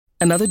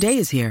Another day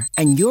is here,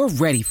 and you're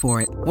ready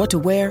for it. What to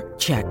wear?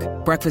 Check.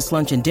 Breakfast,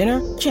 lunch, and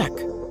dinner? Check.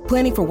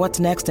 Planning for what's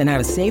next and how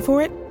to save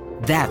for it?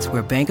 That's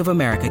where Bank of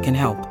America can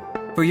help.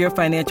 For your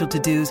financial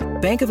to-dos,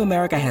 Bank of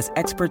America has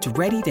experts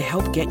ready to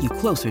help get you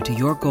closer to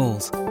your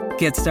goals.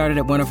 Get started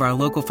at one of our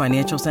local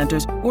financial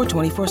centers or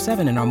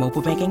 24/7 in our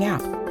mobile banking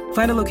app.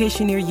 Find a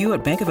location near you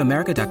at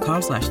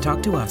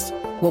bankofamerica.com/talktous.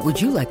 What would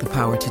you like the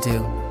power to do?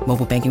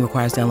 Mobile banking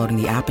requires downloading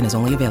the app and is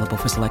only available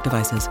for select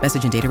devices.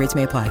 Message and data rates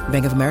may apply.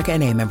 Bank of America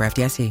N.A., member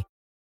FDIC.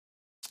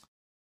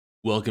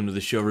 Welcome to the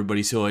show,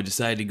 everybody. So I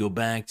decided to go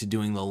back to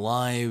doing the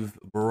live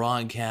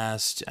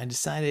broadcast. I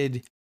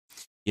decided,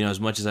 as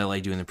much as I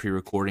like doing the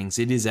pre-recordings,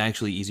 it is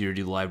actually easier to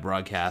do the live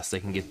broadcast. I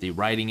can get the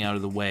writing out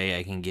of the way.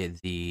 I can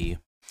get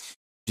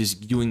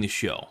just doing the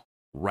show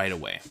right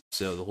away.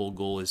 So the whole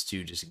goal is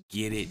to just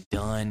get it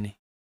done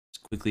as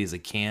quickly as I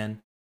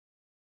can.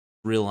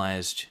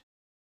 Realized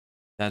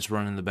that's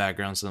running in the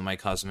background, so that might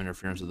cause some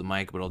interference with the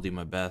mic, but I'll do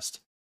my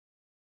best.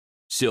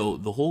 So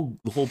the whole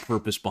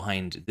purpose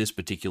behind this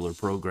particular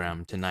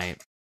program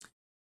tonight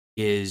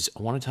is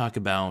I want to talk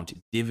about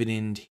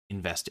dividend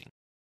investing.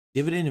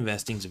 Dividend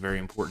investing is a very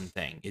important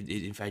thing.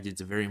 In fact, it's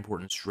a very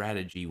important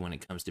strategy when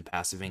it comes to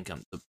passive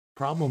income. The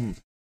problem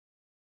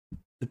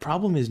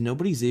is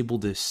nobody's able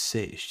to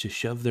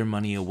shove their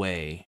money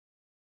away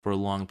for a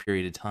long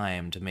period of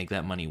time to make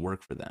that money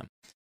work for them.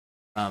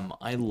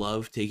 I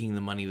love taking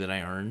the money that I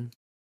earn,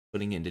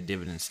 putting it into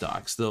dividend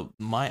stocks. Though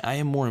I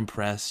am more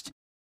impressed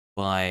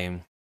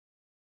by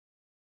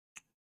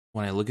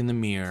when I look in the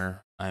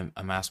mirror, I'm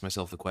asking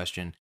myself the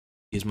question,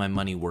 is my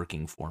money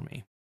working for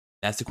me?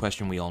 That's the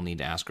question we all need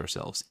to ask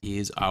ourselves.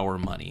 Is our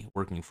money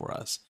working for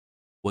us?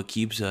 What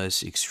keeps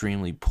us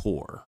extremely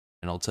poor,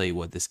 and I'll tell you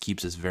what, this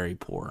keeps us very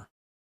poor,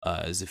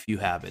 is a few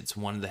habits.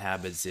 One of the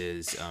habits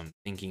is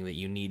thinking that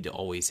you need to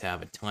always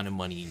have a ton of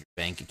money in your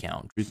bank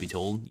account. Truth be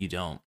told, you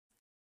don't.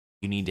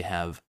 You need to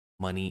have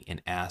money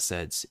and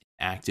assets,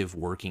 active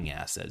working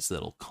assets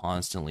that'll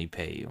constantly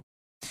pay you.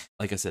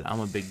 Like I said, I'm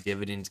a big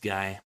dividends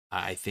guy.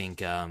 I think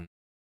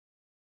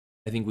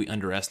we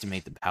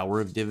underestimate the power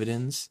of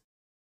dividends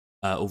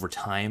over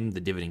time.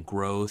 The dividend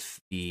growth,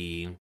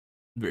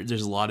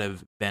 there's a lot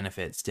of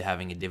benefits to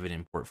having a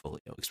dividend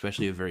portfolio,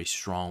 especially a very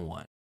strong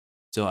one.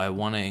 So I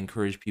want to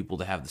encourage people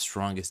to have the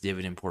strongest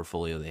dividend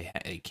portfolio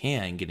they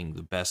can, getting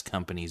the best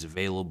companies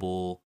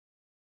available,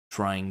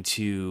 trying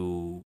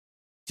to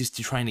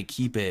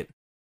keep it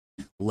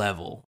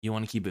level. You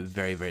want to keep it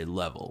very, very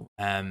level.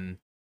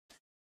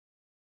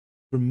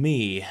 For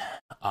me,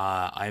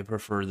 I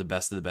prefer the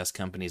best of the best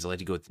companies. I like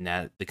to go with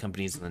the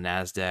companies in the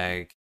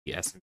NASDAQ, the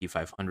S&P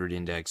 500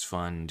 index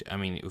fund. I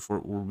mean, if we're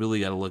really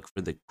got to look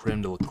for the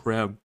creme de la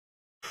creme,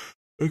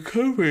 a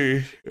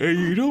company,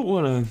 and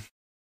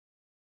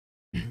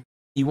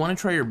you want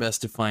to try your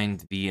best to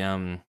find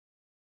the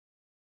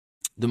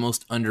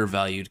most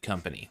undervalued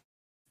company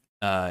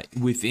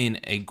within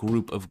a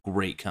group of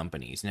great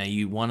companies. Now,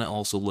 you want to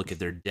also look at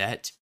their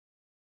debt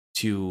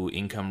to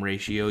income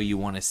ratio. You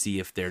want to see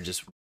if they're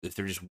just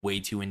way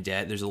too in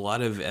debt. There's a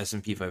lot of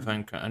S&P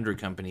 500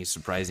 companies,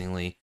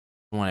 surprisingly,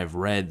 from what I've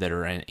read, that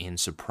are in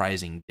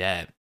surprising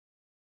debt.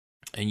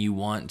 And you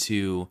want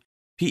to,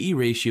 PE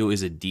ratio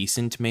is a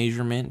decent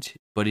measurement,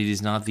 but it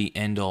is not the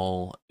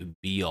end-all,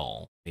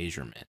 be-all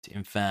measurement.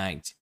 In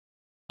fact,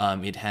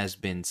 it has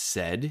been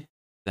said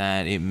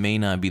that it may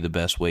not be the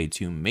best way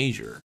to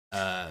measure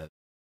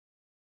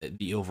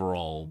the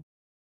overall,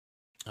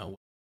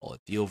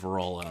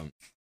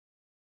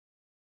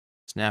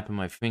 snapping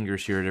my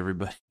fingers here at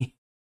everybody,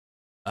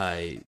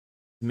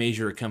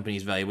 measure a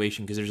company's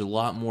valuation, because there's a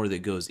lot more that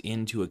goes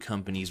into a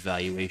company's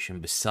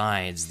valuation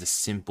besides the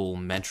simple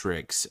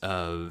metrics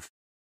of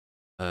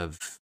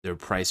their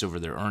price over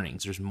their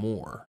earnings. There's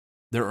more.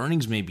 Their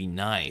earnings may be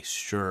nice,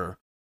 sure,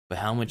 but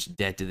how much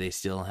debt do they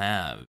still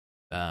have?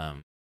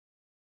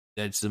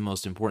 That's the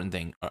most important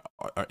thing.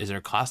 Is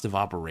their cost of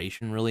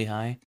operation really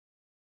high?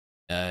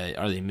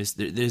 Are they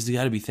There's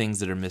got to be things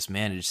that are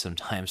mismanaged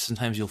sometimes.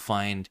 Sometimes you'll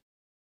find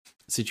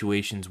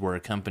situations where a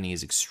company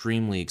is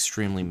extremely,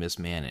 extremely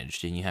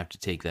mismanaged, and you have to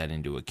take that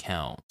into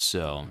account.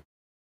 So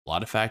a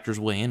lot of factors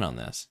weigh in on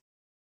this.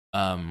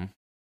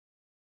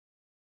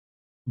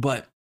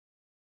 But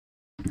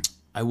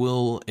I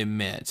will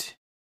admit,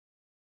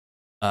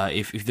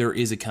 if there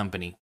is a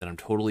company that I'm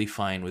totally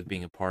fine with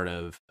being a part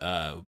of,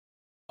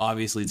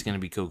 obviously it's going to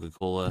be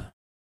Coca-Cola.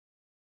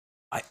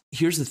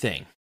 Here's the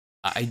thing.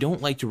 I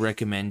don't like to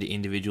recommend to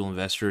individual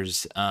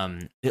investors,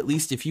 at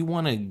least if you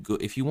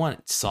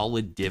want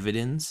solid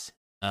dividends,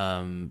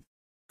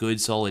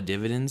 good solid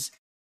dividends,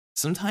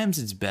 sometimes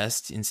it's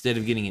best, instead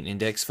of getting an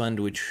index fund,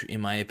 which in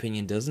my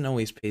opinion doesn't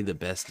always pay the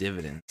best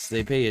dividends.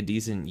 They pay a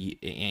decent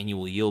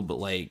annual yield, but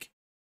like,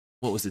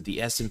 what was it?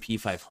 The S&P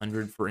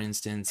 500, for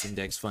instance,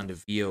 index fund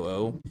of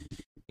VOO.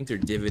 I think their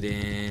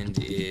dividend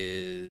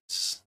is,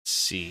 let's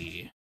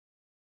see,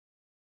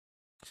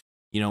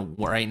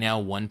 right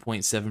now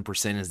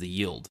 1.7% is the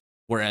yield.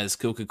 Whereas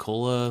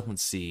Coca-Cola,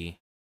 let's see,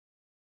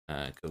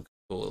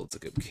 Coca-Cola, let's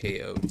look at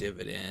KO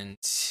dividend.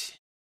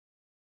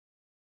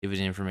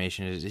 Dividend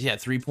information is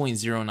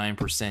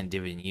 3.09%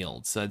 dividend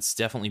yield. So that's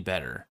definitely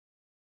better.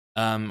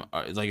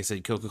 Like I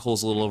said,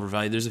 Coca-Cola's a little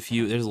overvalued.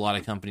 There's a lot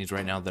of companies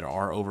right now that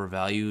are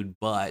overvalued,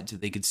 but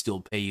they could still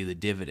pay you the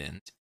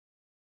dividend.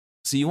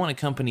 So you want a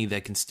company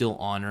that can still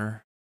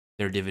honor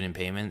their dividend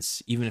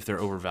payments, even if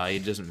they're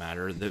overvalued. It doesn't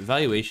matter. The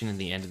valuation in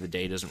the end of the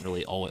day doesn't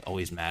really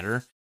always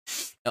matter.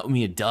 I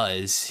mean, it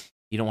does.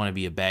 You don't want to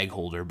be a bag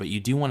holder, but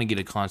you do want to get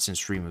a constant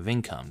stream of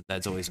income.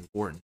 That's always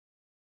important.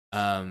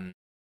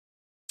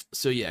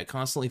 So yeah,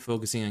 constantly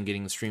focusing on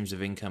getting the streams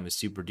of income is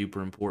super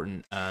duper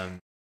important.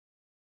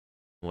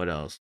 What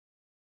else?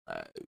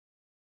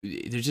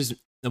 There's just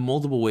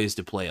multiple ways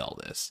to play all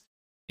this.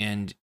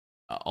 And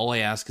all I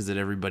ask is that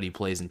everybody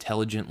plays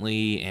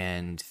intelligently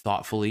and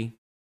thoughtfully,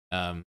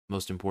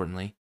 most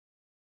importantly.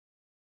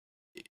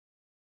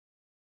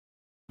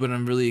 But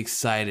I'm really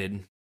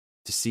excited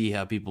to see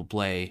how people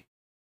play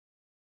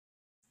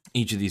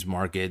each of these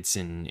markets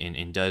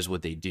and does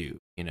what they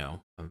do. You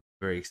know, I'm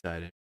very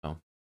excited. So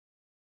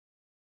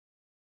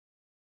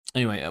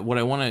anyway, what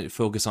I want to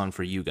focus on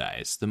for you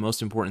guys, the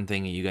most important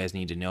thing that you guys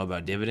need to know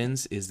about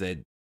dividends is that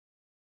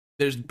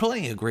there's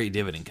plenty of great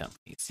dividend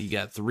companies. You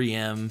got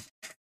 3M,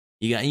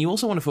 and you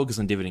also want to focus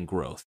on dividend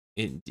growth.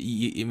 I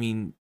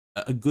mean,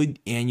 a good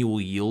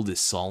annual yield is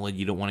solid.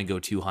 You don't want to go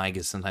too high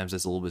because sometimes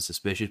that's a little bit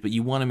suspicious, but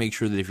you want to make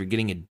sure that if you're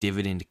getting a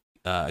dividend,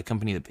 a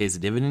company that pays a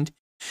dividend,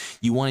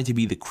 you want it to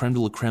be the creme de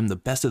la creme, the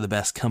best of the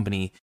best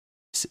company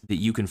that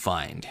you can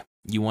find.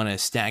 You want to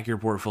stack your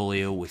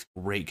portfolio with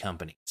great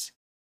companies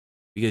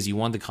because you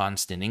want the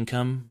constant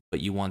income,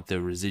 but you want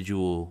the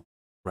residual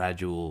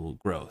gradual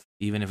growth,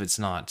 even if it's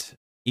not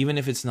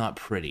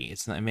pretty.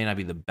 It may not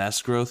be the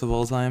best growth of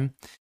all time,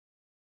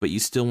 but you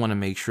still want to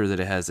make sure that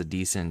it has a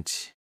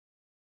decent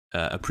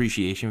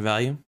appreciation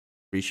value,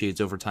 appreciates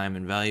over time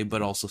in value,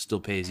 but also still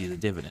pays you the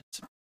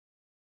dividends.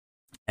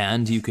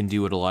 And you can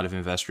do what a lot of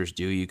investors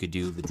do. You could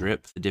do the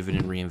DRIP, the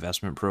dividend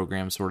reinvestment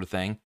program sort of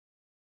thing.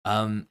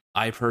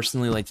 I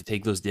personally like to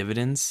take those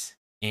dividends,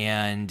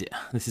 and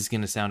this is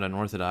going to sound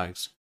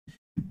unorthodox,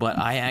 but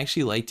I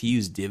actually like to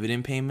use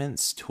dividend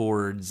payments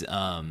towards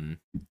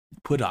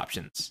put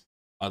options,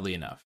 oddly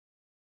enough.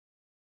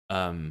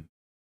 And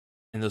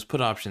those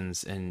put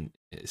options, and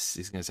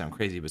it's going to sound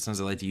crazy, but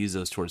sometimes I like to use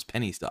those towards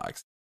penny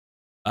stocks.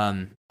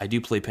 I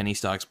do play penny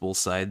stocks both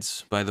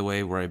sides, by the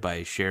way, where I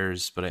buy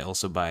shares, but I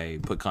also buy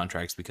put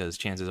contracts because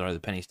chances are the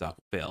penny stock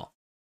will fail.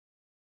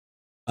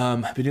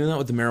 I've been doing that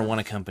with the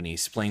marijuana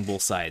companies, playing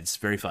both sides.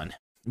 Very fun.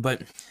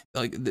 But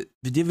like the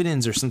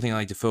dividends are something I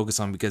like to focus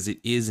on because it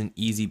is an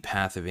easy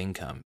path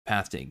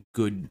to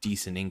good,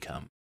 decent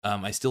income.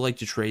 I still like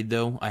to trade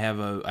though. I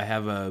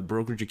have a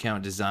brokerage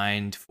account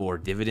designed for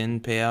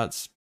dividend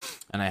payouts,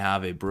 and I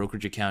have a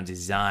brokerage account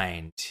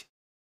designed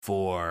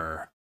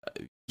for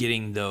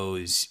getting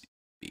those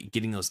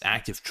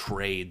active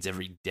trades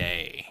every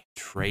day,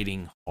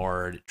 trading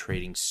hard,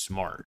 trading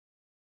smart. At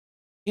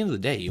the end of the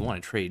day, you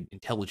want to trade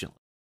intelligently,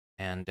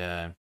 and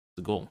the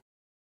goal.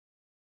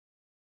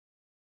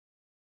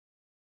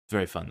 It's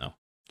very fun though.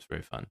 It's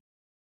very fun.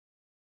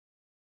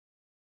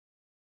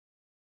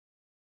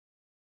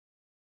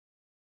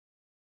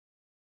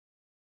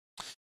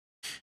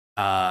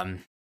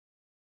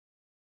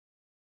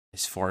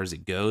 As far as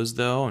it goes,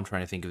 though, I'm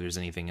trying to think if there's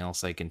anything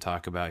else I can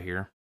talk about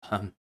here.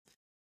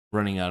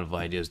 Running out of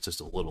ideas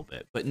just a little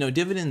bit. But no,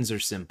 dividends are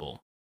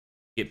simple.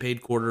 You get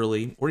paid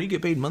quarterly, or you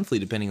get paid monthly,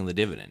 depending on the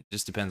dividend. It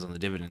just depends on the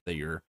dividend that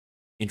you're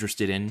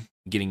interested in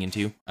getting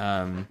into.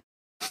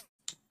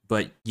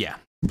 But yeah,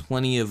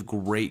 plenty of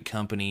great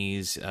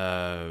companies.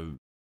 I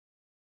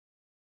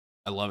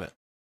love it.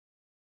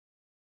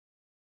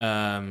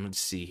 Let's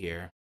see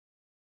here.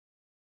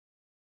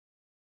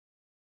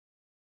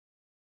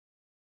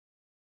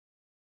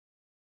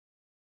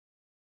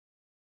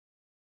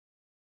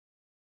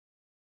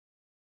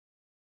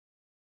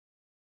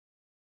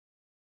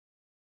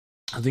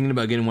 I'm thinking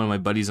about getting one of my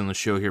buddies on the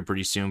show here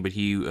pretty soon, but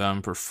he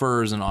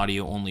prefers an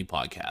audio-only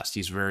podcast.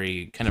 He's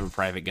very kind of a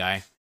private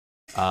guy.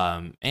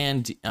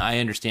 And I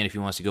understand if he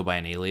wants to go by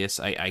an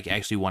alias. I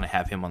actually want to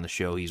have him on the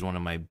show. He's one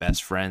of my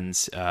best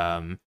friends.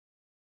 You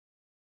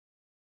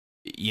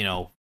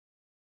know,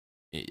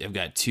 I've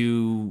got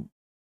two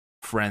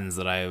friends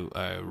that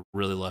I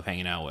really love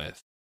hanging out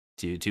with.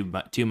 Two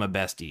of my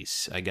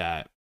besties. I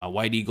got a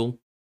White Eagle.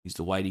 He's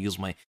the White Eagle's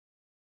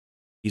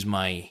he's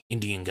my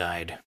Indian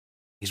guide.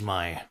 He's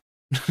my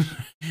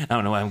I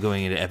don't know why I'm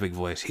going into epic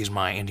voice. He's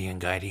my Indian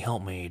guide. He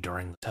helped me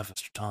during the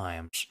toughest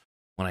times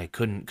when I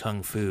couldn't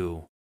kung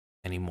fu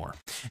anymore.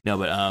 No,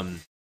 but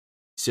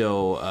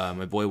so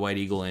my boy White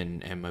Eagle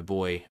and my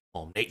boy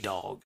Nate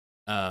Dogg.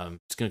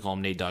 Just gonna call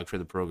him Nate Dogg for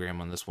the program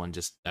on this one.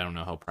 Just I don't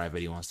know how private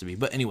he wants to be,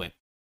 but anyway,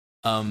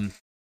 I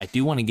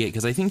do want to get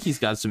because I think he's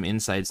got some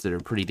insights that are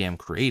pretty damn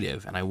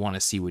creative, and I want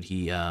to see what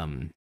he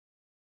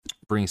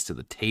brings to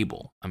the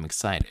table. I'm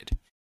excited.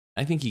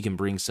 I think he can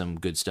bring some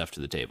good stuff to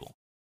the table,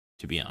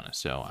 to be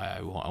honest. So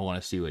I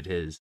want to see what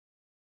his,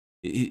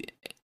 and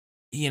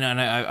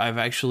I've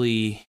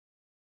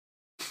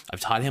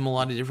taught him a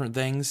lot of different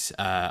things.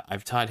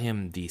 I've taught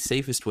him the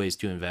safest ways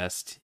to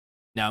invest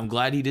Now, I'm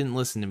glad he didn't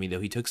listen to me, though.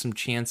 He took some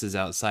chances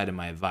outside of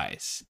my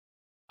advice.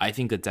 I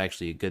think that's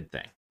actually a good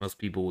thing. Most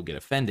people will get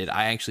offended.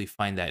 I actually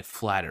find that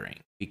flattering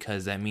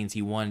because that means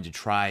he wanted to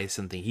try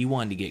something. He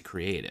wanted to get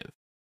creative,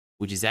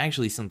 which is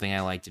actually something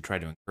I like to try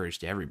to encourage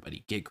to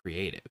everybody. Get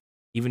creative,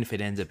 even if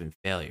it ends up in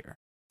failure.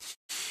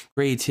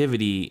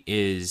 Creativity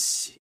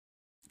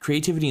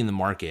in the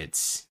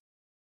markets.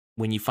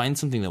 When you find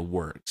something that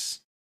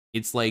works,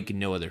 it's like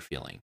no other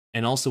feeling.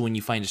 And also when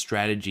you find a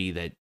strategy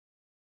that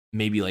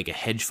maybe like a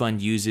hedge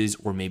fund uses,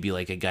 or maybe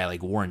like a guy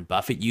like Warren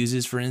Buffett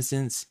uses, for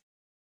instance,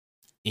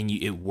 and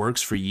it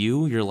works for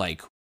you, you're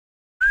like,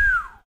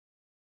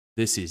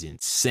 this is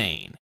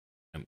insane.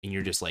 And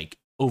you're just like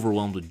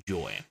overwhelmed with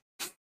joy.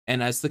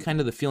 And that's the kind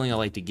of the feeling I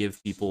like to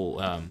give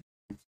people a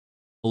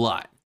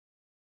lot.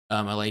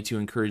 I like to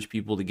encourage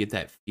people to get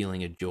that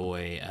feeling of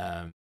joy.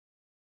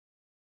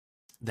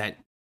 That,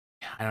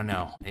 I don't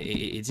know,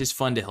 it's just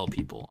fun to help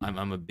people.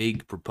 I'm a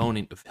big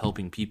proponent of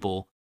helping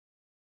people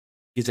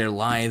get their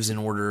lives in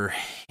order,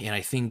 and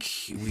I think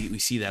we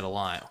see that a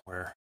lot.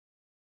 Where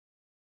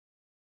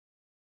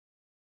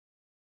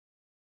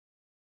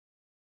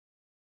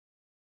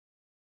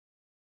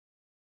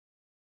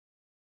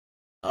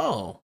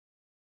oh,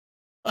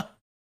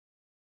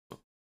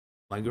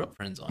 my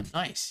girlfriend's on.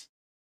 Nice.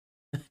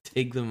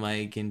 Take the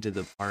mic into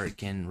the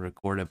park and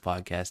record a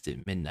podcast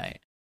at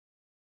midnight.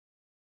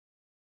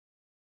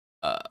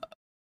 I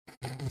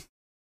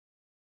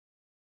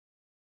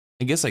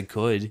guess I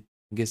could.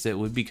 I guess that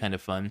would be kind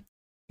of fun,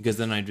 because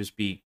then I'd just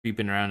be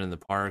creeping around in the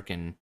park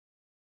and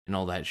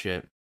all that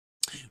shit.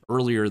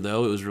 Earlier,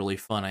 though, it was really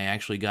fun. I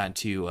actually got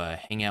to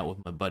hang out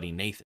with my buddy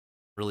Nathan.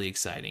 Really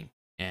exciting.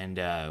 And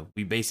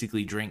we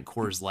basically drank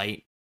Coors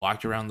Light,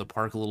 walked around the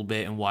park a little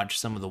bit, and watched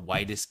some of the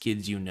whitest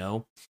kids you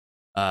know.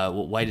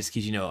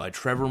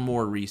 Trevor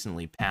Moore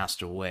recently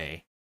passed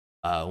away.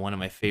 One of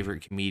my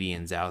favorite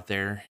comedians out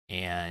there.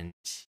 And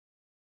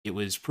it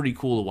was pretty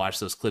cool to watch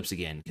those clips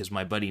again, because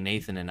my buddy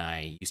Nathan and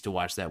I used to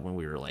watch that when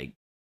we were like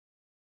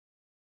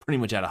pretty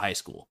much out of high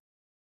school.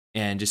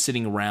 And just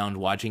sitting around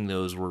watching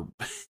those were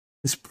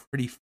it's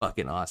pretty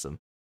fucking awesome.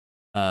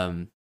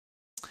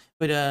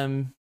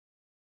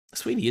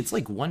 Sweetie, it's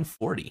like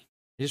 1:40. I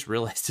just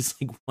realized it's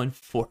like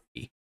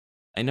 1:40.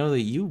 I know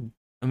that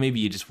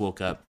maybe you just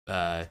woke up.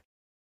 I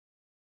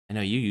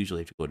know you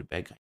usually have to go to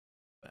bed,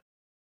 but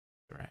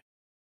all right.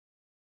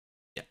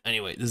 Yeah.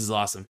 Anyway, this is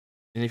awesome.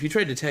 And if you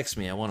tried to text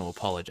me, I want to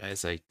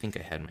apologize. I think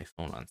I had my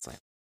phone on silent.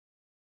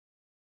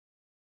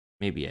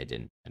 Maybe I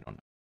didn't. I don't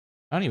know.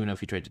 I don't even know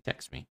if you tried to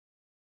text me.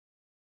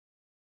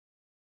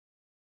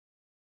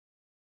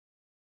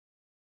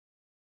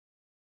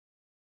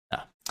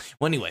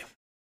 Well, anyway,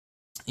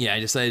 yeah, I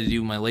decided to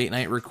do my late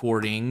night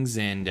recordings,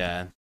 and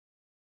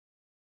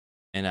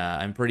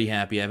I'm pretty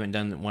happy. I haven't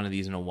done one of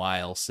these in a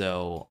while,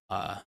 so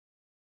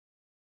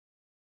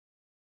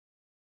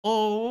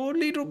oh,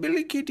 little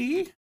Billy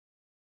Kitty.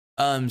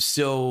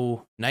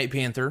 So Night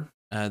Panther,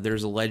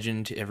 there's a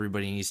legend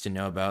everybody needs to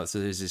know about. So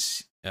there's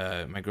this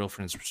my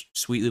girlfriend's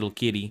sweet little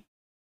kitty.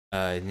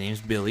 His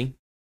name's Billy,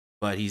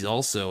 but he's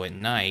also at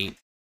night.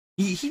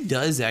 He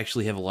does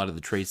actually have a lot of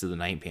the traits of the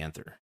Night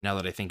Panther, now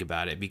that I think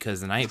about it,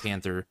 because the Night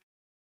Panther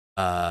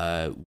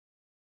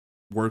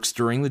works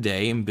during the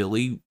day, and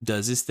Billy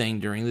does his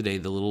thing during the day.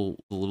 The little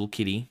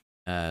kitty,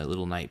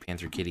 little Night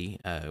Panther kitty,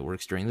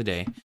 works during the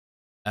day.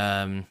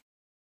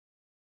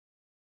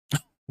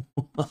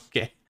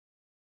 Okay.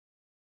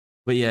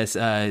 But yes,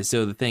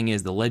 so the thing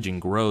is, the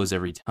legend grows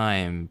every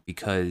time,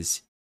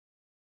 because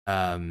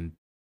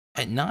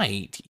at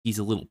night he's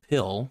a little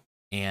pill,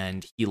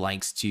 and he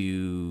likes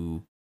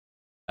to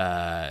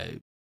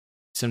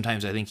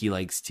sometimes I think he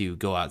likes to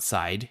go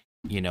outside.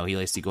 He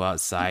likes to go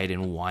outside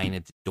and whine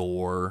at the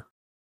door.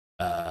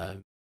 I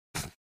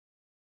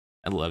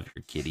love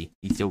your kitty.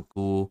 He's so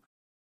cool.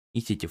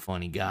 He's such a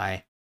funny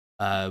guy.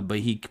 But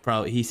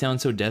he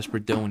sounds so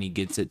desperate though when he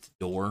gets at the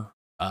door.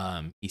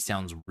 He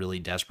sounds really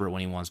desperate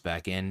when he wants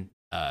back in.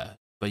 But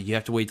you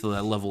have to wait till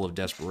that level of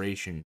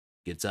desperation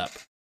gets up.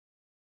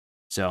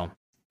 So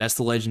that's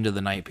the legend of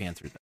the Night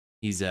Panther.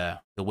 He'll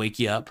wake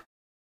you up,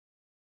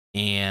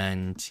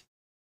 and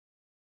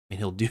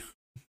he'll do.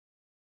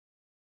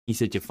 He's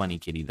such a funny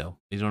kitty though.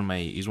 He's one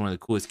of the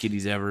coolest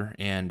kitties ever,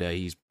 and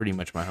he's pretty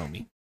much my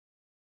homie.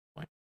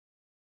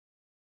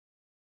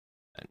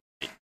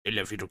 I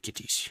love little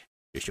kitties.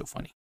 They're so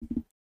funny.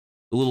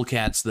 The little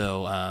cats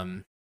though,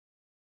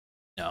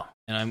 no.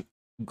 And I'm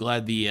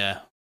glad the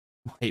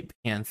White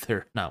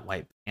Panther, not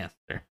White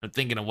Panther. I'm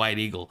thinking of White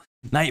Eagle.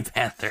 Night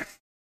Panther.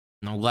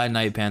 And I'm glad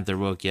Night Panther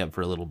woke you up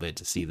for a little bit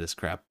to see this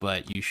crap,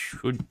 but you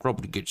should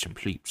probably get some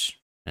sleeps,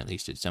 at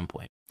least at some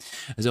point.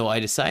 So I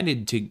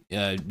decided to,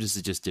 this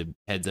is just a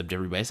heads up to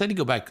everybody, I decided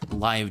to go back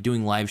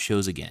doing live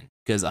shows again,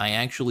 because I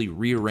actually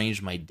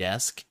rearranged my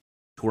desk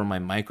to where my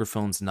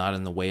microphone's not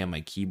in the way of my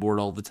keyboard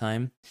all the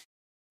time.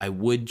 I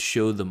would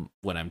show them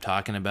what I'm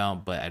talking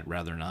about, but I'd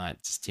rather not.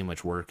 It's just too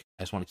much work.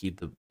 I just want to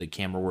keep the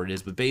camera where it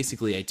is. But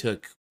basically, I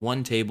took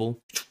one table,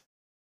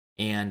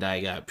 and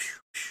I got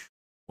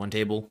one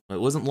table.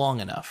 It wasn't long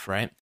enough,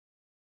 right?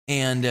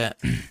 And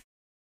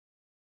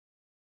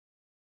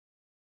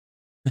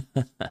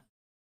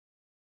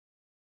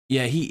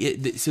Yeah,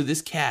 so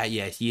this cat,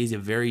 yeah, he is a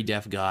very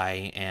deaf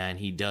guy, and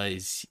he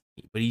does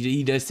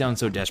sound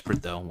so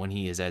desperate though when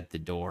he is at the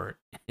door.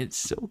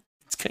 It's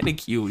kind of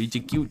cute. He's a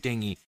cute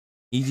dingy.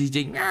 He's just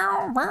like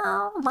meow,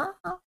 meow,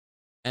 meow.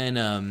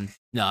 And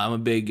no, I'm a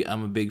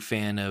big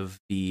fan of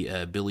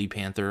the Billy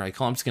Panther. I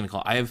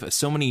have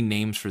so many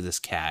names for this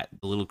cat.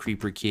 The little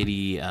creeper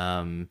kitty,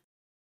 Night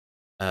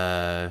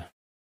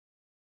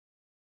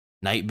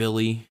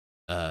Billy,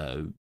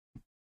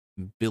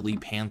 Billy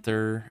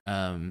Panther,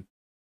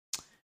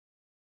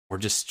 or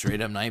just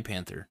straight up Night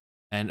Panther.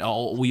 And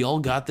we all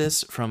got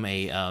this from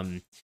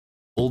a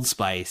Old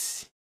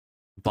Spice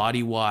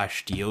body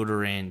wash,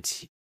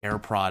 deodorant, hair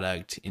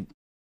product,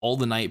 all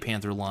the Night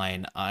Panther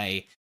line.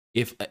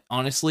 If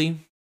honestly,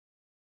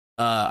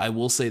 I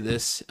will say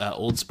this,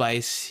 Old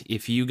Spice,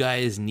 if you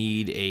guys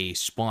need a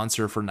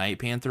sponsor for Night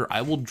Panther,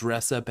 I will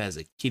dress up as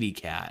a kitty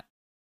cat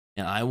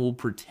and I will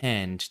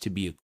pretend to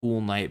be a cool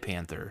Night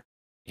Panther.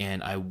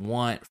 And I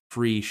want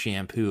free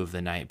shampoo of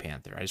the Night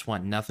Panther. I just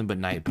want nothing but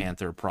Night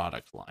Panther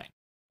product line.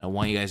 I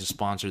want you guys to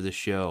sponsor this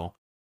show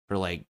for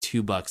like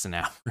 $2 an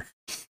hour.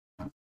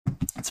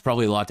 It's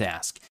probably a lot to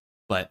ask,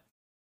 but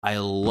I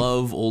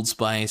love Old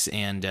Spice,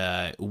 and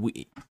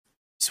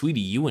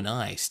Sweetie, you and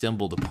I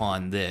stumbled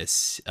upon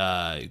this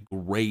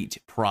great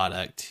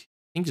product.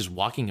 I think just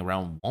walking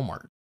around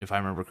Walmart, if I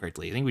remember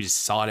correctly. I think we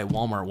just saw it at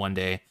Walmart one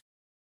day,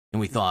 and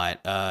we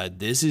thought,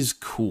 this is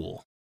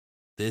cool.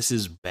 This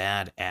is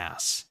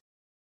badass.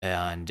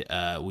 And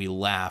we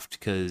laughed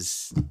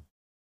because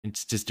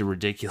it's just a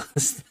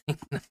ridiculous thing.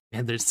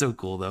 And they're so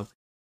cool, though.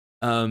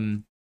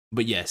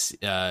 But yes,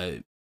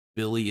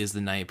 Billy is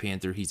the Night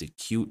Panther. He's a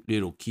cute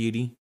little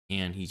kitty,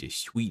 and he's a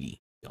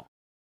sweetie. So,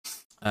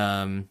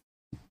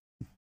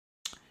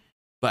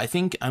 but I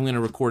think I'm going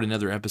to record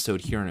another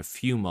episode here in a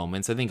few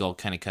moments. I think I'll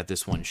kind of cut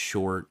this one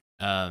short.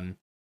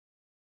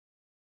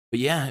 But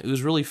yeah, it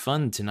was really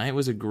fun. Tonight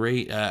was a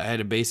great, I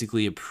had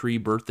basically a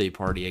pre-birthday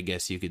party, I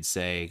guess you could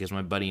say, because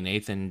my buddy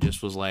Nathan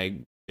just was like,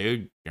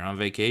 dude, you're on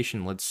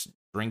vacation. Let's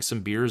drink some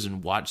beers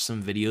and watch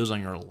some videos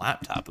on your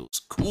laptop. It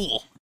was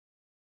cool.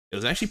 It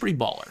was actually pretty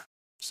baller.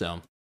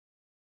 So,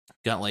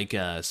 got like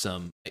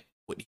some,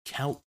 what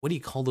do you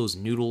call those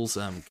noodles?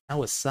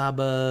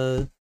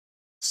 Kawasaba,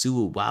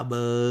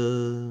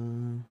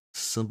 Suwaba,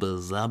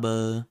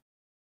 Sumbazaba,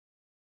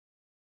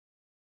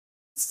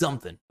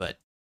 something, but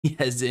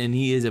yes, and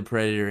he is a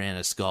predator and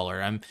a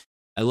scholar. I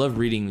love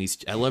reading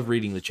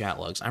the chat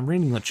logs. I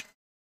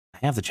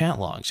have the chat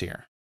logs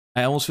here.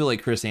 I almost feel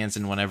like Chris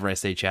Hansen whenever I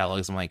say chat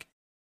logs. I'm like,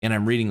 and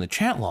I'm reading the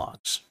chat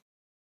logs.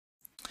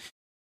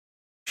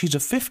 She's a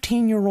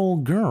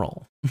 15-year-old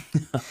girl.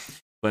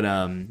 But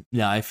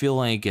yeah, I feel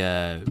like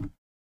I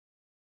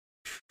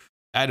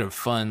had a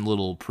fun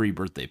little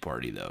pre-birthday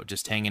party though.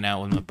 Just hanging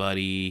out with my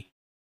buddy,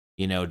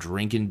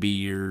 drinking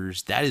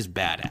beers. That is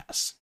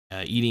badass.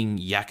 Eating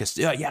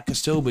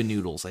yakisoba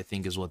noodles, I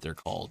think is what they're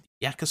called.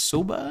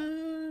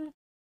 Yakisoba?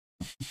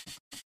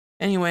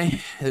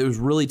 Anyway, it was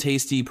really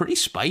tasty, pretty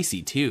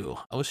spicy too.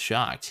 I was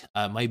shocked.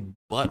 My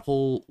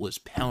butthole was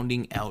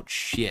pounding out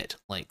shit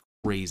like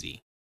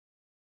crazy.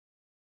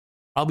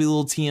 Probably a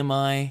little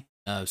TMI.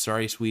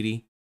 Sorry,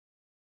 sweetie.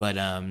 But,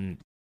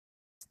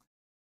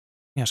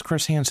 yes,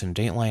 Chris Hansen,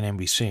 Dateline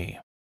NBC.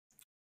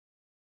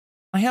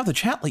 I have the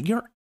chat,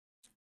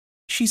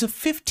 she's a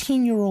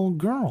 15-year-old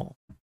girl.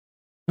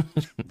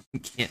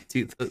 Can't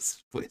do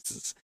those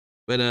voices.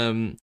 But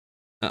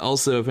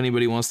also, if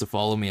anybody wants to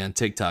follow me on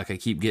TikTok, I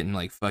keep getting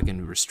like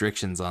fucking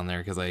restrictions on there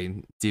because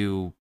I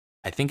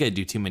think I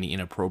do too many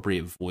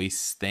inappropriate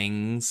voice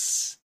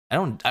things. I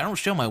don't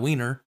show my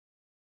wiener,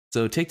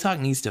 so TikTok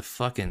needs to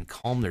fucking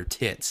calm their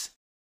tits.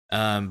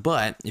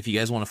 But if you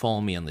guys want to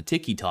follow me on the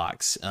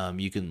TikToks,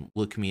 you can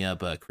look me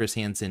up, Chris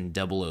Hansen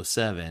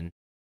 007.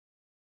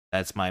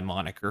 That's my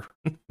moniker.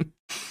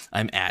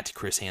 I'm at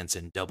Chris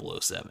Hansen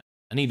 007.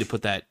 I need to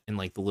put that in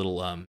like the little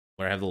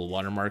where I have the little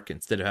watermark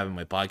instead of having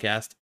my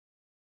podcast.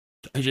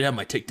 I should have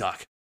my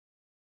TikTok.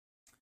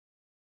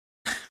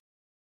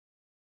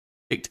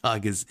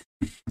 TikTok is,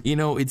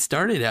 it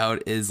started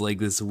out as like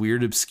this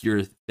weird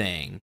obscure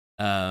thing.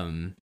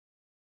 I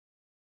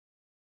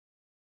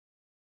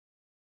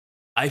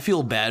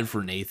feel bad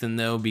for Nathan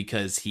though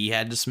because he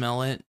had to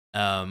smell it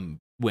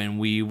when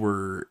we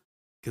were,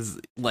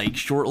 because like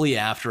shortly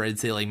after, I'd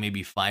say like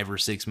maybe 5 or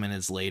 6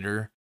 minutes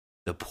later,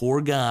 the poor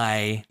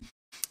guy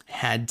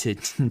had to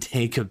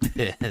take a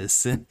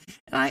piss, and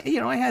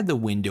I had the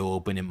window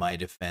open in my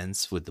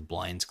defense with the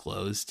blinds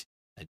closed.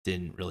 I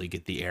didn't really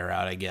get the air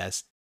out, I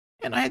guess,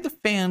 and I had the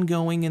fan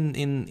going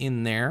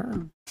in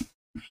there.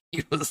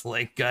 He was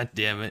like, God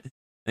damn it! I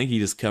think he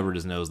just covered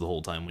his nose the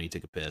whole time when he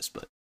took a piss.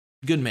 But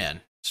good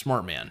man,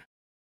 smart man.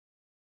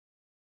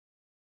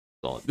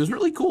 So it was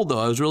really cool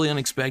though. It was really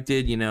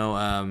unexpected.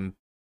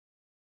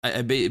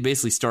 I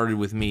basically started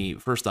with me.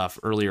 First off,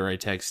 earlier I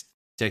texted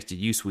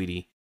you,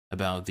 sweetie,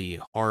 about the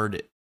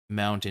hard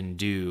Mountain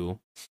Dew,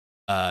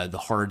 the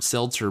hard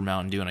seltzer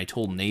Mountain Dew, and I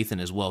told Nathan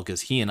as well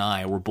because he and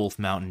I were both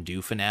Mountain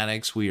Dew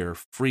fanatics. We are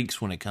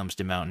freaks when it comes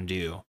to Mountain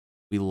Dew.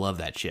 We love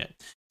that shit.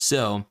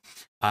 So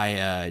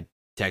I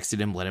texted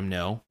him, let him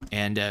know,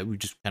 and we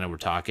just kind of were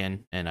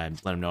talking, and I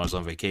let him know I was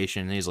on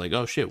vacation, and he's like,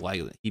 oh shit,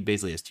 why? He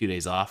basically has 2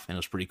 days off, and it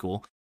was pretty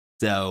cool.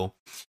 So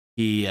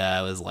he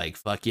was like,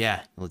 fuck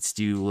yeah, let's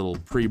do a little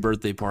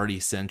pre-birthday party,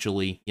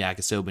 essentially.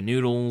 Yakisoba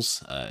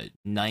noodles,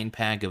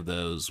 9-pack of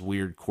those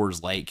weird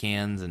Coors Light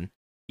cans, and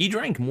he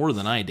drank more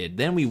than I did.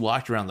 Then we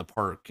walked around the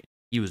park.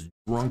 He was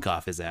drunk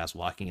off his ass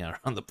walking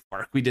around the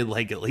park. We did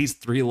like at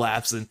least 3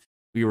 laps, and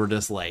we were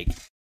just like,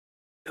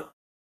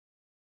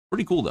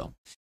 pretty cool though.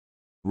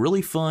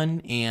 Really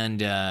fun,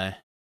 and had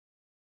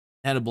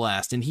a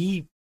blast. And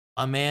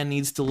a man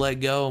needs to let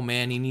go,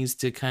 man. He needs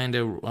to kind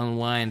of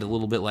unwind a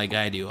little bit like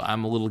I do.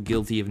 I'm a little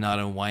guilty of not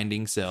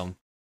unwinding, so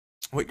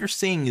what you're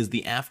seeing is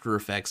the after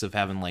effects of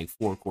having like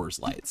 4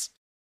 Coors Lights.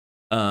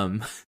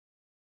 I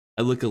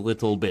look a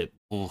little bit,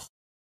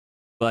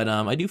 but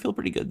I do feel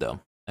pretty good though.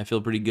 I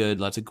feel pretty good.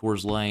 Lots of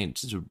Coors Light.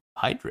 Just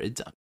hydrate.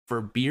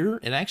 For beer,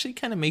 it actually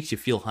kind of makes you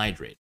feel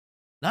hydrated.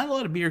 Not a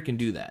lot of beer can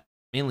do that,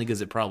 mainly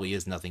because it probably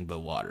is nothing but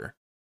water.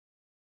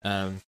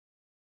 I'm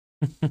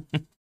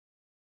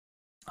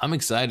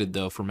excited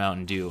though for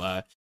Mountain Dew.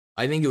 I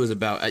think it was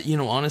about,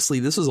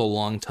 honestly, this was a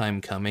long time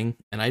coming,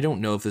 and I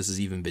don't know if this has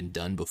even been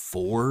done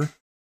before.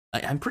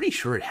 I'm pretty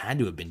sure it had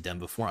to have been done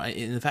before.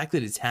 And the fact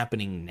that it's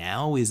happening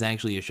now is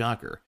actually a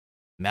shocker.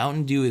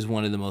 Mountain Dew is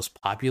one of the most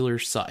popular,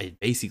 it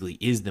basically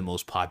is the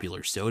most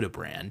popular soda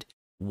brand.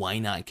 Why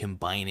not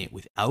combine it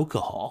with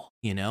alcohol,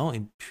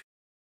 And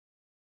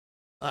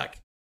fuck.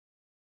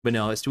 But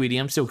no, Sweetie,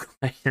 I'm so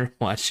glad you're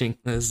watching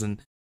this,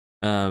 and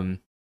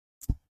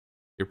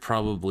you're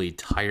probably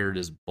tired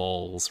as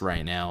balls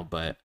right now,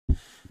 but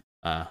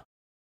yeah,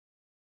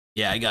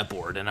 I got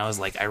bored, and I was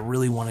like, I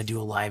really want to do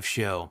a live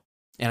show,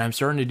 and I'm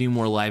starting to do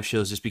more live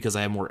shows just because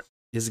I have more.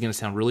 This is going to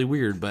sound really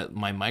weird, but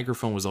my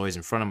microphone was always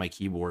in front of my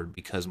keyboard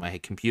because my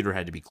computer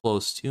had to be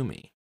close to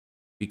me,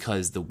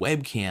 because the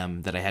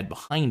webcam that I had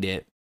behind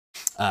it,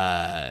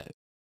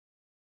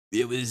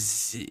 it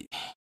was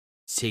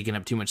taking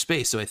up too much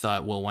space. So I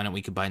thought, well, why don't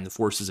we combine the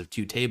forces of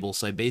 2 tables?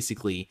 So I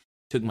basically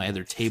took my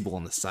other table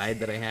on the side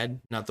that I had,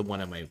 not the one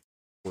on my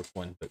 4th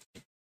one, but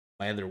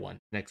my other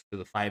one next to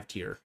the 5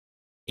 tier,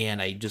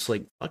 and I just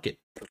like, fuck it,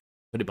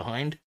 put it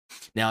behind.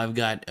 Now I've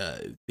got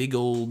a big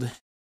old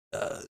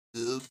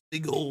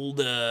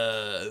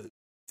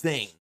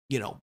thing,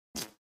 can't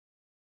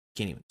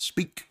even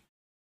speak.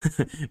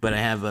 But I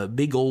have a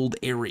big old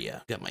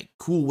area. Got my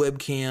cool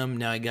webcam.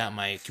 Now I got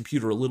my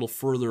computer a little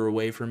further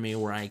away from me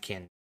where I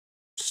can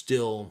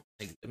still,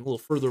 I'm a little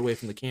further away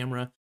from the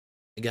camera.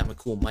 I got my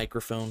cool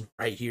microphone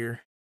right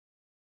here.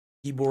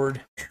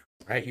 Keyboard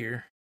right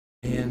here.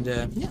 And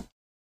yeah,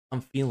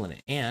 I'm feeling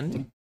it.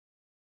 And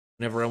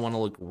whenever I want to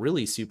look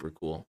really super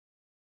cool.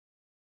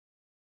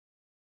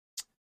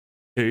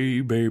 Hey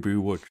baby,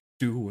 what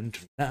you doing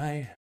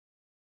tonight?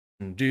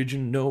 Did you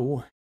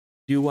know?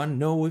 Do I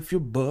know if your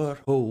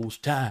butthole's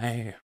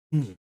tight?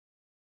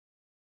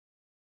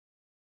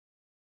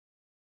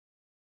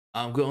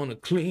 I'm gonna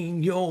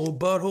clean your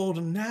butthole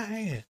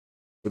tonight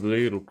with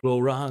little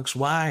Clorox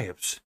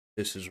wipes.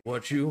 This is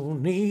what you'll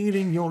need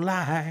in your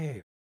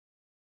life.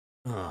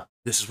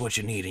 This is what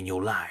you need in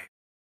your life.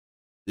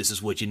 This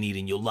is what you need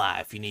in your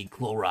life. You need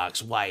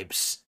Clorox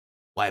wipes.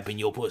 Wiping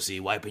your pussy,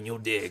 wiping your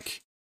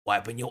dick,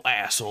 wiping your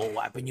asshole,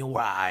 wiping your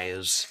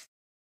eyes.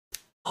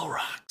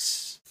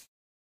 Clorox.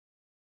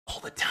 All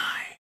the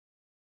time.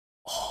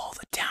 All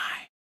the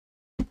time.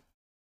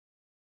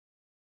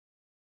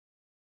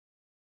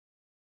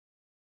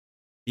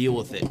 Deal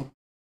with it.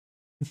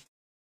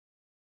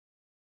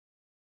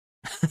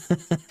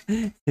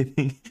 I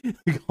think,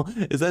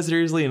 is that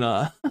seriously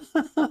not?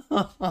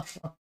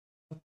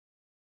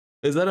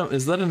 Is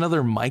that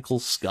another Michael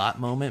Scott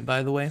moment,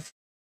 by the way?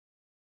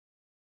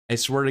 I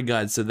swear to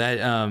God. So that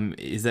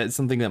is that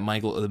something that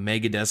the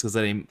Mega Desk is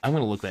that I'm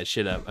gonna look that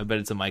shit up. I bet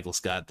it's a Michael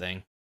Scott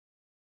thing.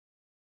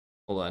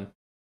 Hold on.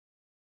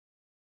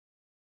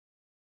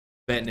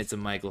 Betting it's a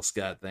Michael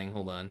Scott thing.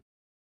 Hold on.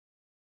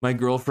 My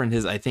girlfriend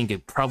has, I think,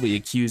 it probably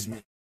accused me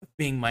of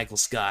being Michael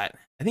Scott.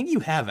 I think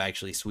you have,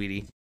 actually,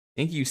 sweetie.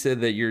 I think you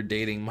said that you're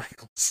dating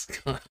Michael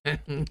Scott.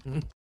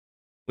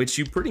 Which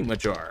you pretty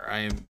much are. I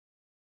am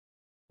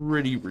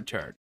pretty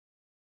retarded.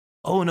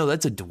 Oh, no,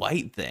 that's a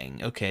Dwight thing.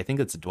 Okay, I think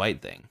that's a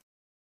Dwight thing.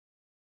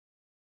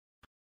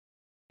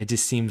 It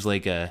just seems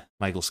like a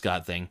Michael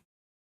Scott thing.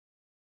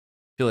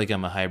 I feel like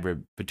I'm a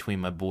hybrid between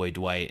my boy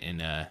Dwight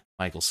and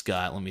Michael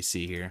Scott. Let me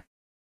see here.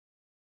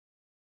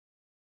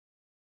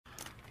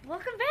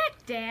 Welcome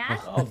back, Dad.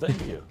 Oh,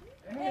 thank you.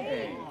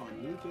 Hey.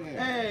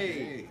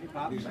 Hey.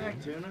 Pop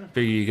back, Tuna.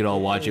 Figure you could all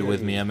watch it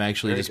with me. I'm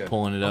actually just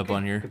pulling it up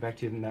on here. Get back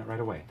to you in that right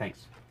away.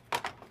 Thanks.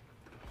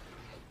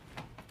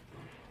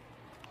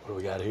 What do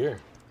we got here?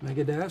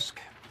 Mega Desk.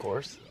 Of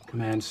course.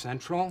 Command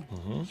Central.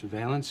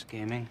 Surveillance,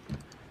 gaming,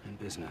 and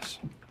business.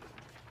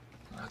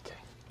 Okay.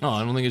 Oh,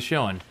 I don't think it's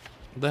showing.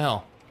 What the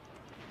hell?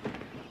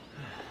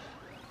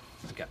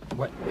 Okay.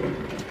 What?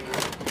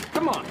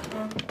 Come on.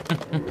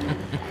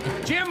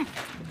 Jim!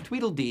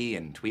 Tweedledee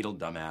and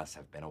Tweedledumbass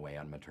have been away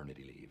on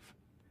maternity leave.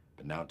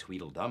 But now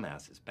Tweedle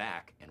Dumbass is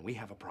back, and we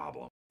have a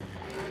problem.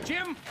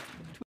 Jim!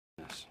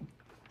 Okay.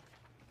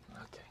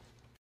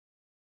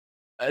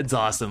 That's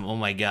awesome. Oh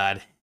my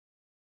god.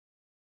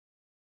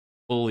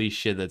 Holy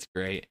shit, that's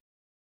great.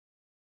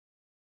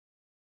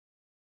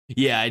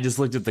 Yeah, I just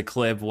looked at the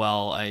clip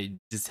while I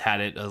just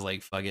had it. I was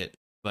like, fuck it.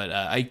 But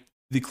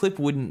the clip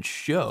wouldn't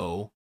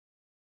show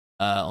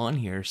on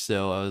here,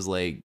 so I was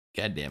like,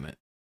 god damn it.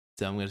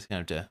 So I'm just gonna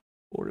have to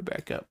forward it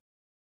back up.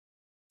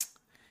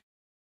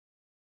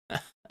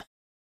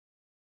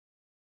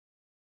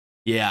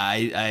 Yeah,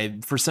 I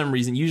for some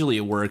reason, usually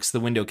it works. The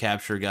window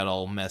capture got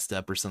all messed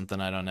up or something.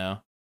 I don't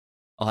know.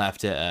 I'll have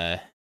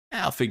to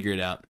I'll figure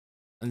it out.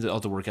 I'll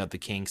have to work out the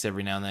kinks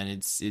every now and then.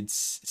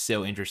 It's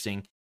so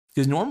interesting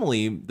because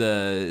normally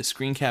the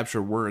screen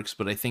capture works,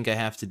 but I think I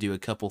have to do a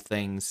couple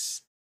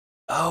things.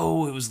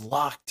 Oh, it was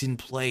locked in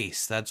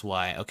place. That's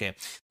why. Okay,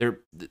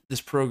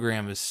 this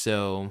program is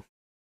so.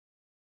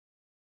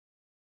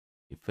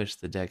 You push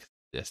the desk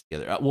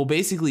together. Well,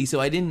 basically, so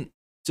I didn't.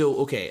 So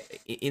okay,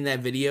 in that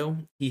video,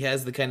 he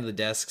has the kind of the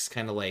desks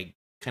kind of like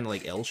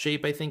L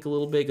shape, I think, a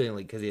little bit,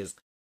 like because he has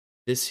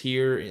this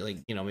here, like,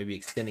 you know, maybe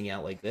extending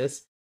out like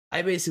this.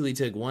 I basically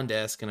took one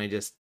desk and I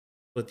just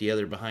put the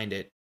other behind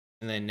it,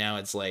 and then now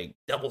it's like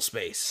double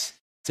space.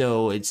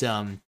 So it's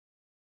so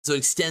it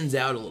extends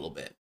out a little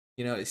bit.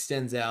 You know, it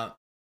extends out a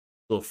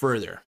little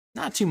further.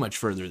 Not too much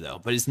further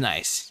though, but it's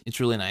nice. It's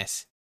really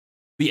nice.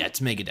 But yeah,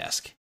 it's a mega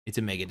desk. It's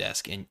a mega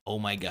desk, and oh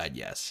my god,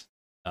 yes.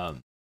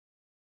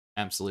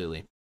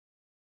 Absolutely.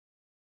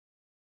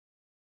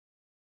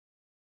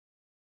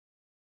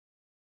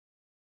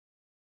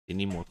 You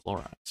need more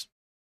Clorox.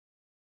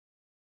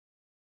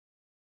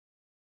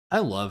 I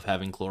love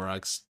having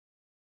Clorox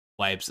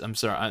wipes. I'm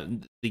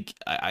sorry.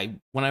 I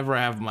whenever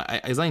I have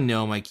as I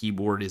know my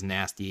keyboard is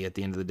nasty at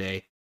the end of the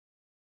day.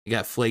 I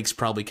got flakes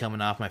probably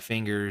coming off my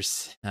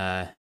fingers.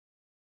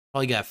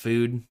 Probably got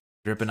food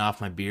dripping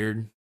off my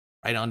beard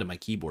right onto my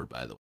keyboard,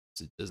 by the way.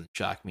 So it doesn't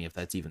shock me if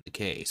that's even the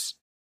case.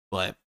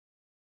 But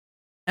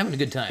having a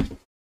good time.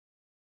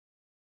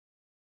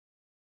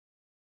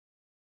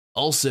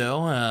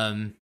 Also,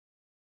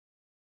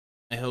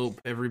 I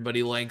hope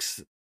everybody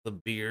likes the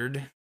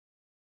beard.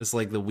 It's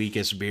like the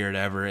weakest beard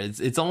ever.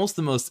 It's almost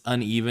the most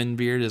uneven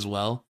beard as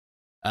well.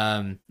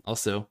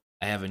 Also,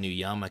 I have a new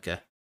yarmulke.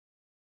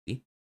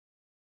 See?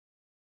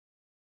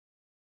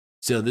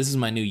 So this is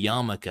my new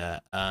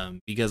yarmulke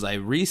because I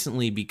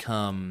recently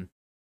become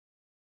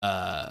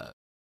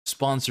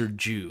sponsored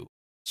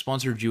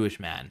Jewish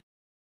man.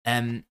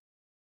 And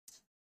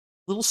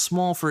a little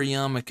small for a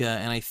yarmulke,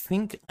 and I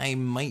think I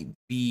might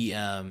be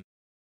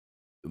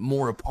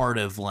more a part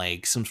of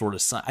like some sort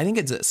of I think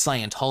it's a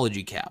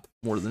Scientology cap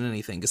more than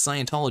anything, because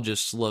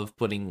Scientologists love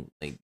putting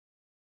like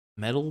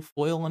metal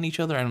foil on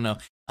each other. I don't know.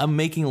 I'm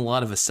making a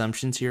lot of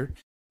assumptions here,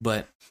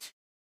 but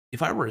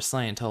if I were a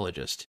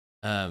Scientologist,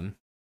 100%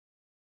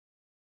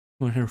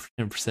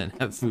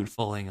 have food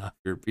falling off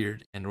your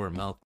beard and or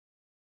mouth.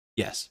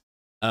 Yes.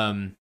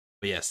 But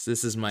yes,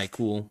 this is my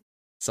cool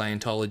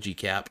Scientology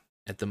cap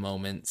at the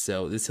moment.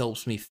 So this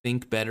helps me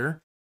think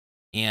better.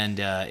 And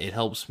it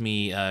helps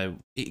me,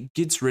 it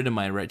gets rid of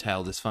my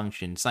erectile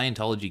dysfunction.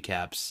 Scientology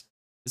caps,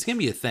 it's going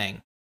to be a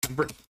thing.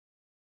 You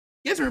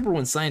guys remember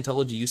when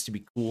Scientology used to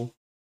be cool?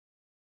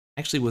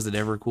 Actually, was it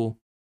ever cool?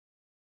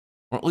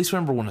 Or at least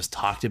remember when it was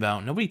talked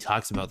about. Nobody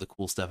talks about the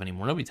cool stuff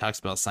anymore. Nobody talks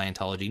about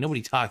Scientology.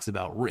 Nobody talks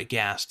about Rick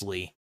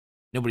Astley.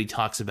 Nobody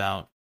talks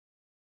about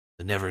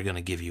the never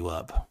gonna give you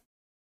up.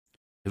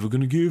 Never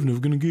gonna give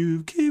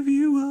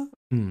you up.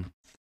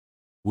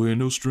 We're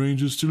no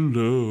strangers to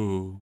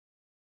love.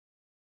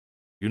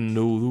 You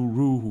know the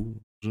rules,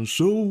 and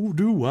so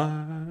do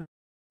I.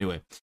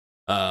 Anyway,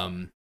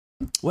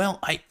 well,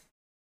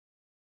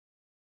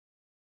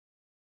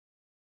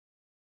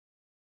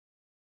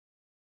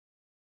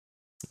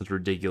 that's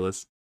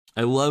ridiculous.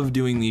 I love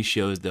doing these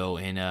shows though,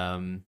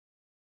 and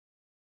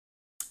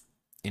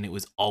it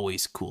was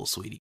always cool,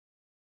 sweetie.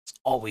 It's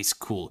always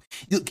cool.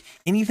 Look,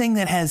 anything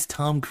that has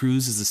Tom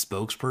Cruise as a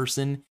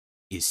spokesperson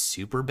is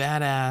super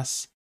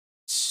badass,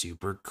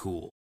 super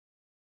cool.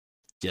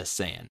 Just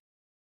saying.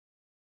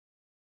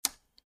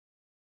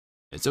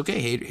 It's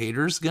okay.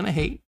 Haters gonna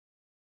hate.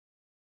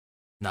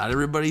 Not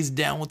everybody's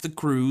down with the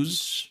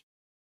Cruise.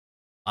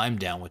 I'm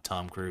down with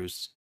Tom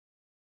Cruise.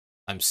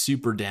 I'm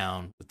super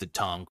down with the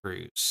Tom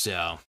Cruise.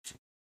 So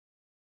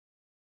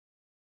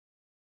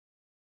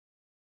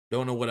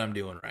don't know what I'm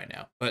doing right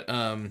now. But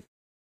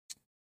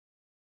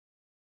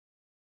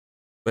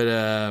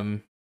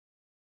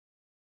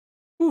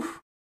whew.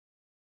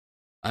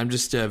 I'm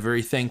just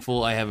very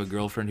thankful I have a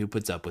girlfriend who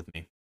puts up with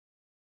me,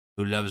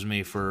 who loves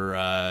me for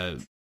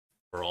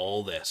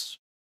all this,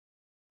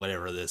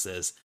 whatever this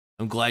is.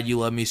 I'm glad you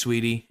love me,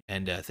 sweetie,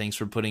 and thanks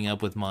for putting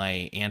up with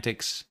my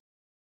antics.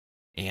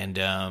 And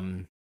yeah,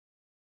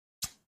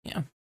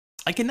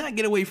 I cannot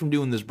get away from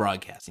doing this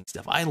broadcasting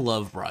stuff. I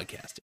love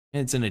broadcasting.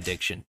 It's an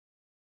addiction.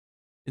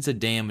 It's a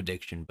damn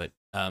addiction. But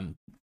I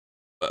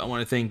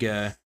want to thank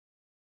you,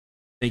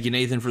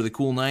 Nathan, for the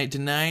cool night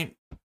tonight.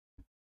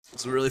 It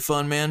was really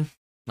fun, man.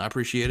 I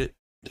appreciate it.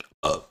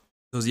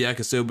 those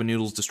yakisoba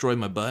noodles destroyed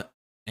my butt,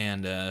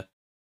 and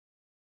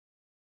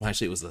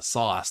actually it was the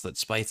sauce, that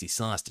spicy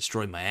sauce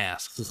destroyed my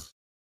ass.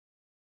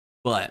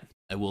 But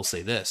I will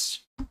say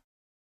this.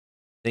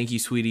 Thank you,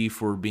 sweetie,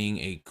 for being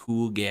a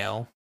cool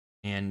gal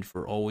and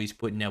for always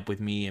putting up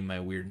with me and my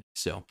weirdness.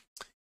 So,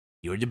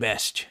 you're the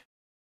best.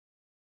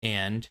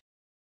 And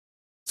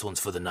this one's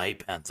for the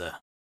Night Panther.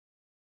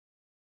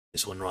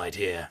 This one right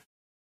here.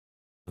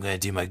 I'm gonna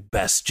do my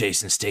best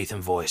Jason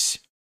Statham voice.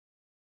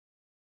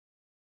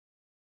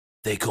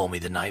 They call me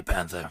the Night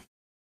Panther.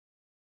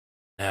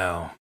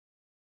 No.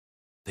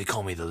 They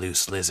call me the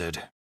Loose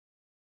Lizard.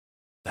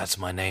 That's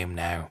my name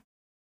now.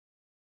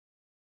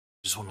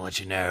 Just want to let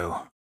you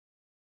know.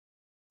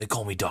 They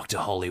call me Dr.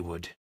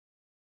 Hollywood.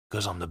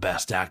 Because I'm the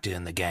best actor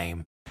in the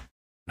game. And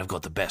I've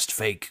got the best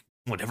fake,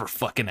 whatever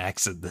fucking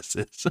accent this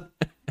is.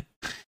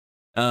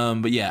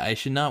 But yeah, I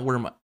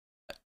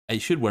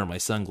should wear my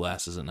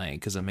sunglasses at night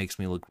because it makes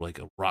me look like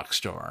a rock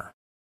star.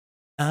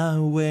 I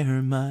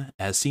wear my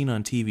as seen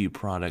on TV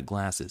product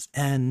glasses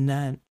at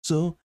night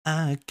so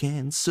I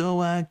can.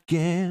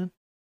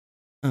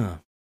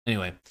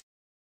 Anyway,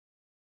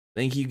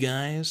 thank you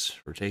guys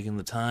for taking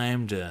the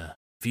time to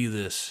view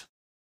this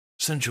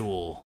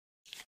sensual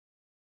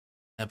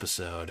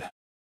episode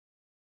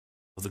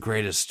of the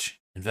greatest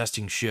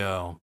investing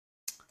show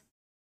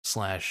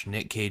 /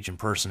 Nick Cage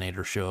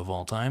impersonator show of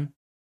all time.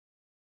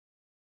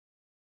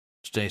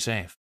 Stay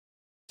safe.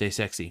 Stay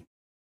sexy.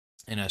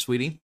 And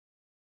sweetie,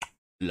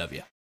 love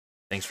ya.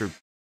 Thanks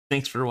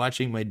for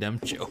watching my dumb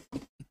show.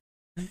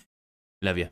 Love ya.